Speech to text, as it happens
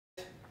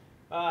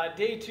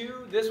Day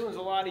 2, this one's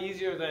a lot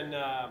easier than,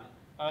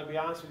 I'll be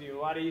honest with you,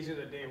 a lot easier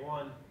than day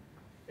 1.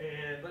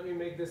 And let me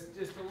make this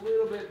just a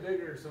little bit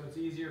bigger so it's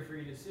easier for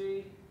you to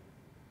see.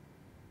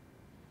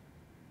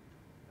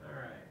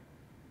 Alright.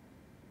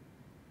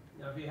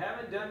 Now if you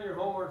haven't done your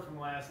homework from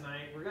last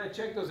night, we're going to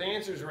check those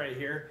answers right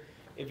here.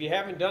 If you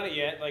haven't done it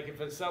yet, like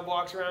if a sub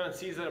walks around and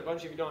sees that a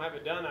bunch of you don't have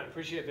it done, I'd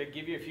appreciate if they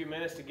give you a few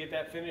minutes to get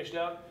that finished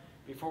up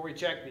before we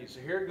check these. So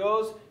here it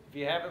goes. If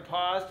you haven't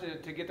paused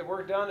to get the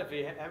work done, if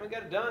you haven't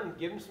got it done,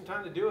 give them some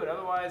time to do it.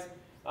 Otherwise,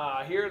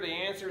 here are the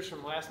answers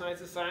from last night's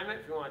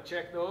assignment. If you want to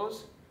check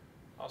those,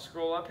 I'll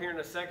scroll up here in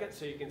a second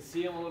so you can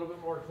see them a little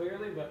bit more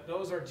clearly. But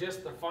those are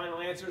just the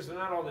final answers. They're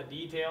not all the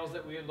details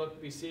that we would look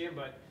to be seeing,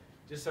 but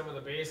just some of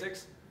the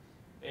basics.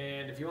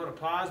 And if you want to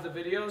pause the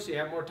video so you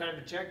have more time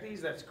to check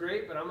these, that's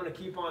great. But I'm going to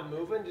keep on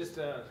moving just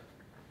to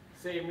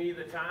save me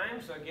the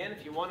time. So again,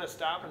 if you want to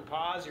stop and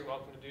pause, you're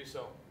welcome to do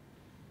so.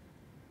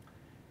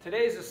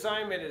 Today's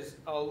assignment is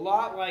a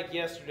lot like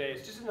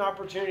yesterday's. Just an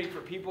opportunity for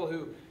people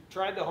who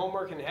tried the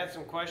homework and had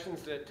some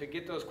questions to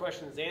get those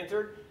questions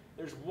answered.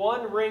 There's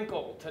one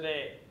wrinkle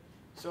today.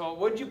 So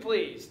would you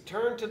please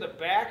turn to the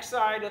back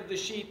side of the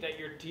sheet that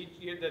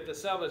that the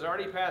sub has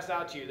already passed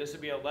out to you. This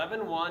would be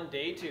 11-1,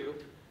 day 2.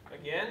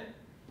 Again,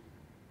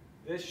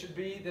 this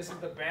is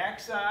the back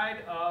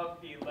side of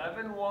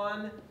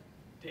 11-1,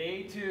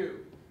 day 2.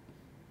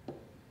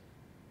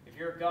 If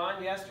you're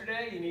gone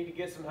yesterday, you need to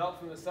get some help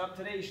from the sub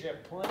today. You should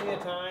have plenty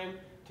of time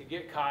to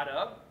get caught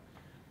up.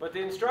 But the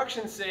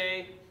instructions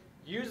say,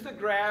 use the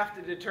graph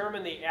to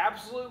determine the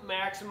absolute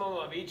maximum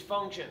of each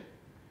function.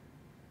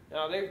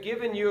 Now they've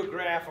given you a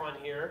graph on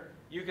here.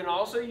 You can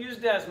also use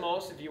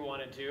Desmos if you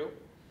wanted to.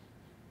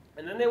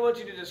 And then they want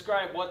you to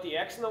describe what the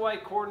x and the y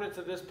coordinates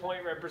of this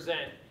point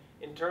represent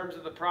in terms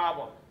of the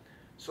problem.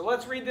 So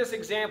let's read this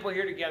example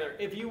here together.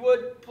 If you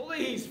would,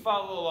 please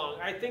follow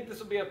along. I think this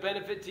will be a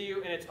benefit to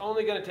you, and it's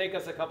only going to take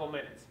us a couple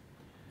minutes.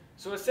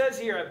 So it says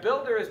here, a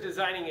builder is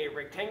designing a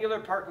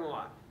rectangular parking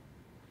lot.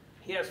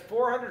 He has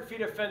 400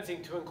 feet of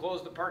fencing to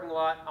enclose the parking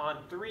lot on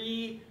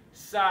 3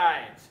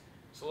 sides.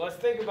 So let's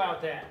think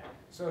about that.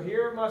 So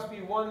here must be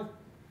one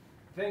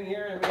thing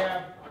here, and we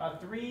have a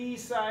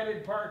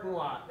 3-sided parking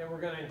lot that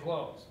we're going to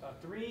enclose. A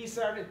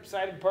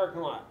 3-sided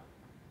parking lot.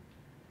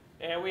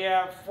 And we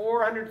have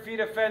 400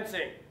 feet of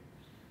fencing.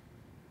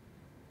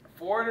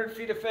 400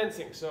 feet of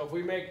fencing. So if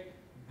we make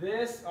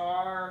this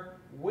our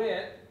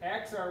width,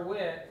 x our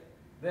width,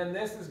 then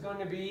this is going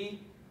to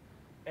be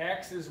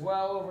x as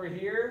well over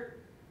here.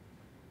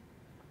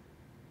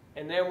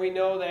 And then we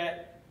know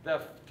that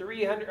the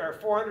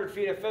 400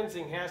 feet of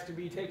fencing has to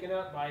be taken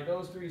up by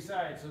those 3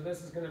 sides. So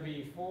this is going to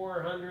be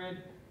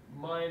 400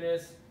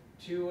 minus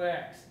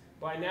 2x.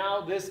 By now,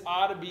 this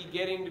ought to be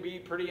getting to be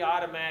pretty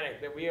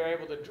automatic, that we are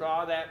able to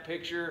draw that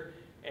picture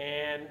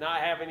and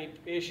not have any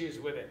issues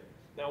with it.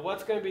 Now,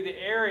 what's going to be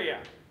the area?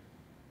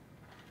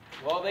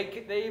 Well,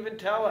 they even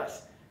tell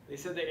us. They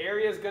said the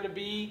area is going to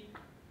be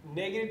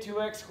negative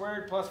 2x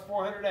squared plus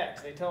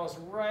 400x. They tell us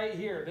right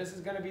here, this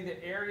is going to be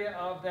the area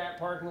of that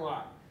parking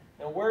lot.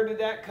 Now, where did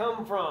that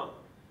come from?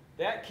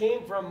 That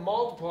came from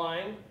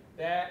multiplying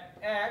that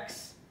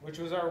x, which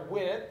was our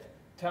width,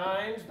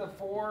 times the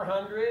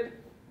 400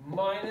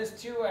 minus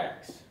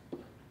 2x.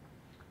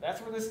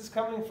 That's where this is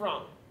coming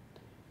from.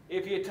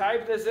 If you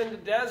type this into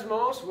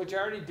Desmos, which I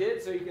already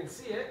did so you can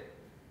see it,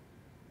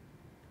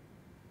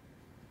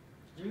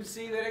 you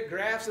see that it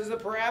graphs as a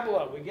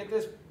parabola. We get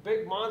this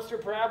big monster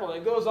parabola.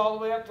 It goes all the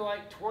way up to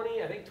like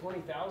 20, I think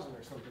 20,000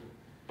 or something.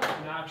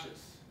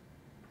 Obnoxious.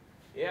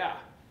 Yeah.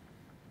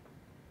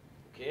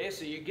 Okay,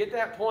 so you get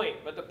that point.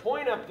 But the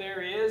point up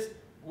there is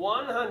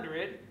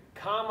 100,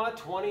 comma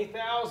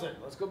 20,000.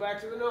 Let's go back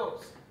to the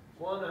notes.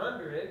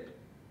 100,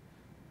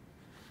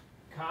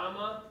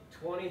 comma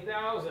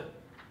 20,000.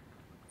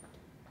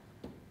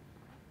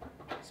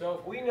 So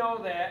if we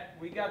know that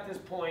we got this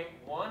point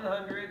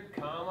 100,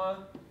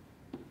 comma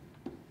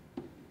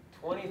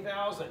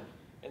 20,000,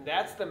 and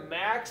that's the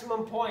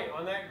maximum point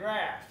on that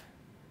graph.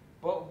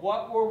 But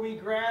what were we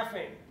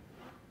graphing?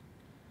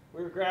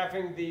 We were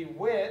graphing the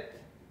width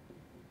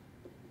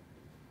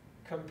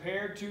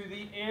compared to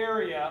the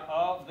area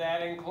of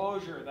that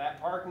enclosure,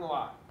 that parking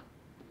lot.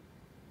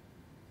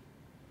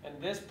 And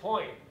this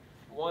point,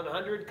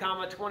 100,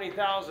 comma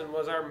 20,000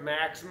 was our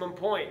maximum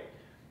point.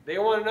 They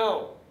want to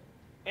know,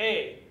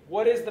 A,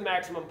 what is the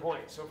maximum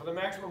point? So for the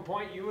maximum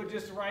point, you would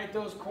just write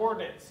those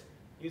coordinates.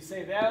 You'd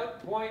say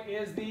that point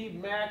is the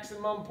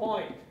maximum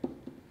point.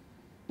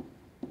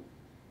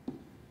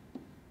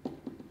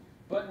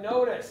 But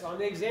notice, on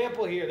the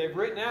example here, they've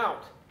written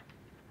out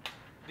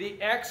the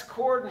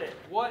x-coordinate.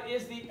 What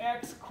is the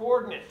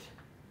x-coordinate?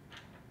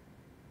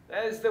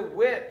 That is the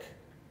width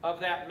of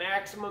that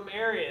maximum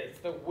area. It's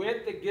the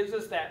width that gives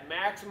us that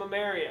maximum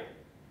area.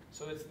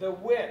 So it's the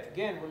width.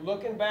 Again, we're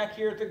looking back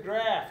here at the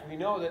graph. We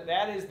know that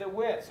that is the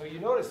width. So you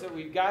notice that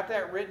we've got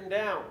that written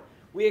down.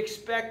 We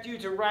expect you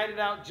to write it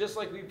out just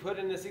like we put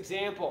in this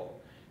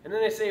example. And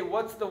then they say,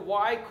 what's the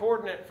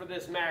y-coordinate for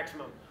this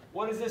maximum?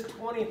 What does this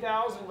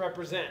 20,000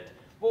 represent?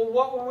 Well,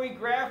 what were we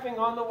graphing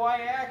on the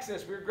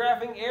y-axis? We were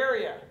graphing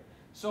area.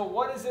 So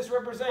what does this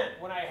represent?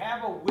 When I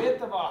have a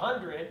width of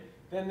 100,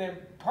 then the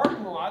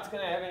parking lot's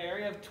going to have an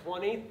area of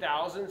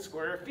 20,000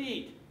 square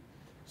feet.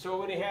 So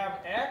when you have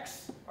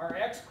x, our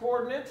x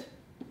coordinate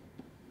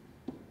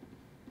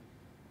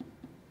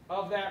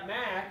of that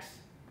max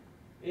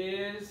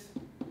is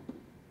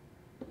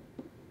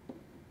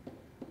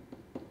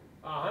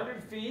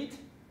 100 feet,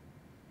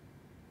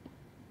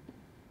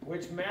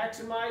 which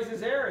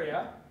maximizes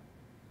area.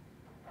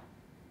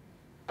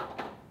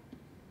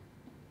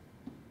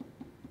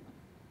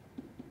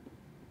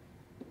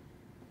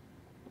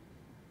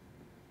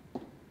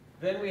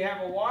 Then we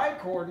have a y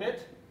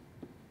coordinate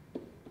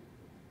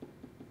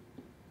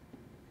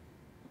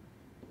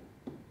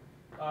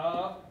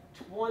of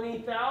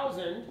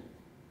 20,000,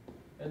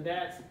 and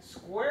that's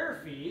square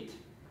feet,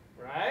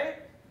 right?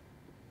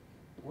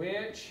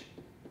 Which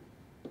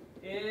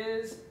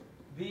is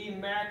the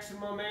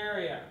maximum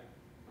area.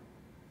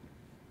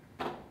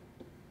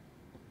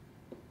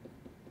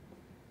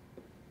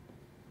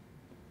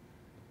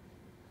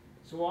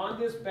 So on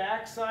this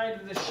back side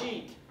of the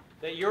sheet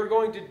that you're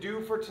going to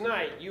do for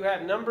tonight, you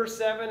have number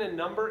 7 and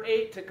number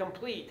 8 to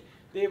complete.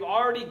 They've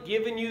already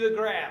given you the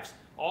graphs.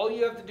 All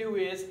you have to do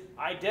is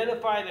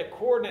identify the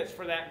coordinates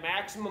for that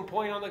maximum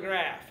point on the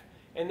graph.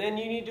 And then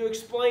you need to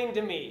explain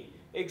to me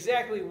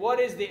exactly what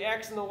is the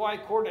x and the y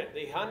coordinate,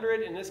 the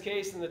 100 in this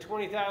case and the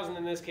 20,000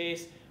 in this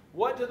case.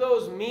 What do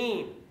those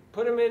mean?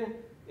 Put them in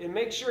and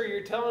make sure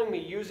you're telling me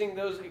using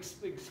those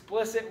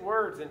explicit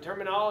words and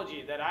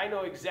terminology that I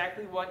know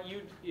exactly what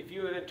you, if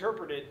you had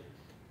interpreted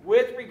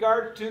with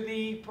regard to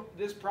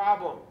this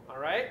problem, all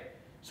right?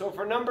 So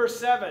for number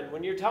 7,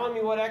 when you're telling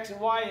me what x and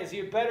y is,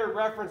 you better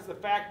reference the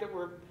fact that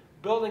we're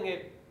building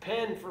a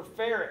pen for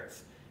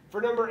ferrets.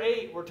 For number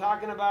 8, we're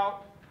talking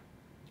about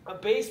a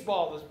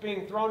baseball that's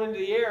being thrown into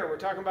the air. We're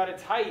talking about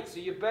its height, so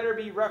you better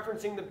be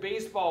referencing the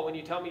baseball when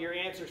you tell me your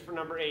answers for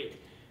number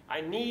 8.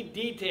 I need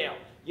detail.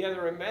 You have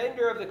the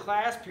remainder of the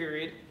class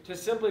period to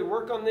simply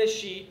work on this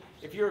sheet.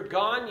 If you're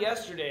gone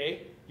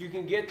yesterday, you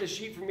can get the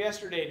sheet from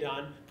yesterday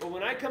done. But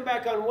when I come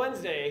back on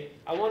Wednesday,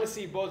 I want to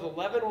see both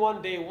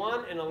 11-1 day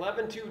 1 and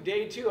 11-2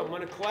 day 2. I'm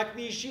going to collect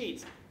these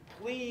sheets.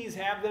 Please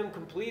have them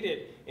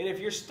completed. And if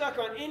you're stuck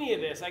on any of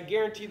this, I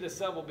guarantee the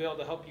sub will be able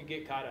to help you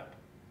get caught up.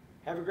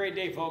 Have a great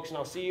day, folks, and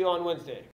I'll see you on Wednesday.